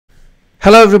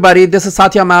Hello everybody, this is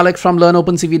Satya Malik from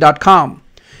LearnOpenCV.com.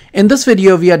 In this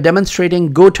video, we are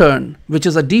demonstrating GOTURN, which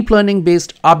is a deep learning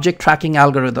based object tracking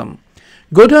algorithm.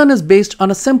 GOTURN is based on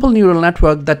a simple neural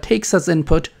network that takes as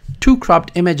input two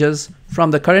cropped images from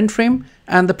the current frame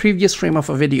and the previous frame of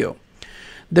a video.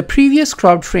 The previous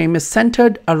cropped frame is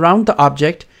centered around the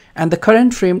object and the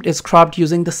current frame is cropped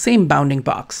using the same bounding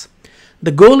box. The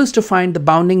goal is to find the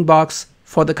bounding box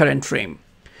for the current frame.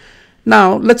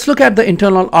 Now let's look at the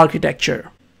internal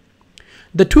architecture.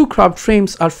 The two cropped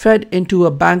frames are fed into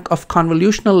a bank of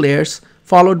convolutional layers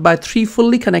followed by three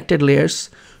fully connected layers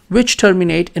which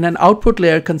terminate in an output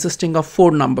layer consisting of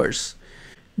four numbers.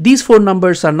 These four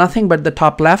numbers are nothing but the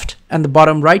top left and the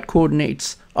bottom right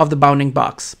coordinates of the bounding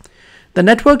box. The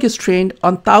network is trained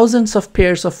on thousands of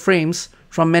pairs of frames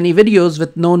from many videos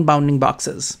with known bounding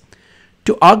boxes.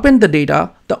 To augment the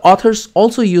data, the authors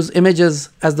also use images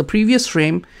as the previous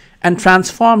frame and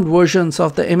transformed versions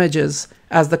of the images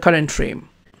as the current frame.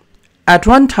 At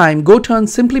runtime, GOTURN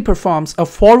simply performs a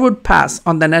forward pass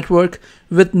on the network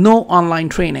with no online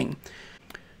training.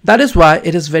 That is why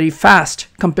it is very fast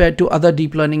compared to other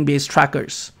deep learning based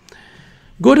trackers.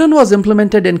 GOTURN was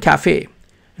implemented in Caffe.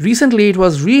 Recently, it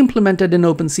was re-implemented in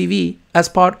OpenCV as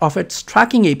part of its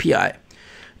Tracking API.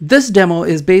 This demo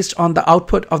is based on the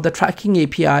output of the Tracking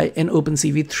API in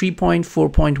OpenCV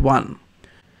 3.4.1.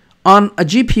 On a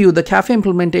GPU, the Caffe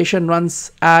implementation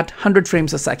runs at 100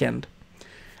 frames a second.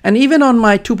 And even on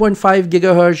my 2.5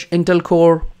 GHz Intel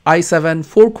Core i7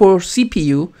 4-core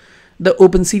CPU, the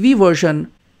OpenCV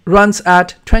version runs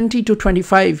at 20 to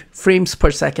 25 frames per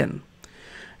second.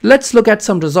 Let's look at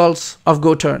some results of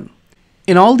GOTURN.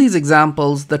 In all these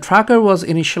examples, the tracker was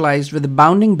initialized with a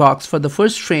bounding box for the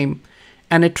first frame,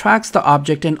 and it tracks the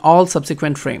object in all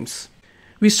subsequent frames.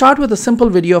 We start with a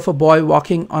simple video of a boy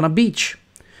walking on a beach.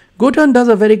 GOTURN does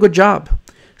a very good job.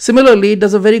 Similarly, it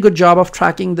does a very good job of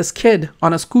tracking this kid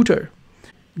on a scooter.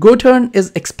 GOTURN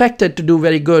is expected to do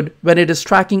very good when it is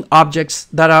tracking objects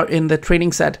that are in the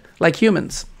training set, like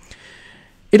humans.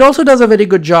 It also does a very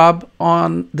good job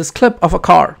on this clip of a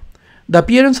car. The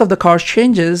appearance of the car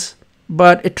changes,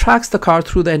 but it tracks the car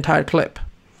through the entire clip.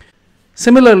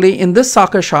 Similarly, in this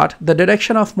soccer shot, the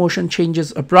direction of motion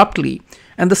changes abruptly,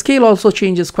 and the scale also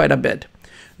changes quite a bit.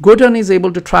 GOTURN is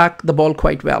able to track the ball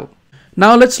quite well.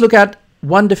 Now let's look at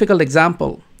one difficult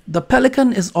example. The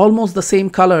pelican is almost the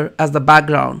same color as the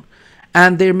background,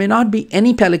 and there may not be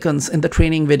any pelicans in the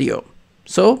training video.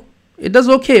 So it does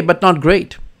okay, but not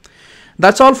great.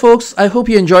 That's all, folks. I hope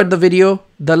you enjoyed the video.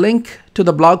 The link to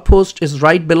the blog post is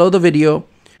right below the video.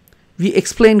 We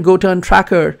explained GOTURN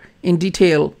tracker in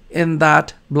detail in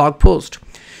that blog post.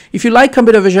 If you like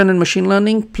computer vision and machine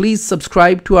learning, please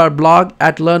subscribe to our blog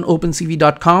at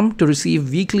LearnOpenCV.com to receive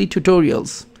weekly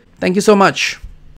tutorials. Thank you so much.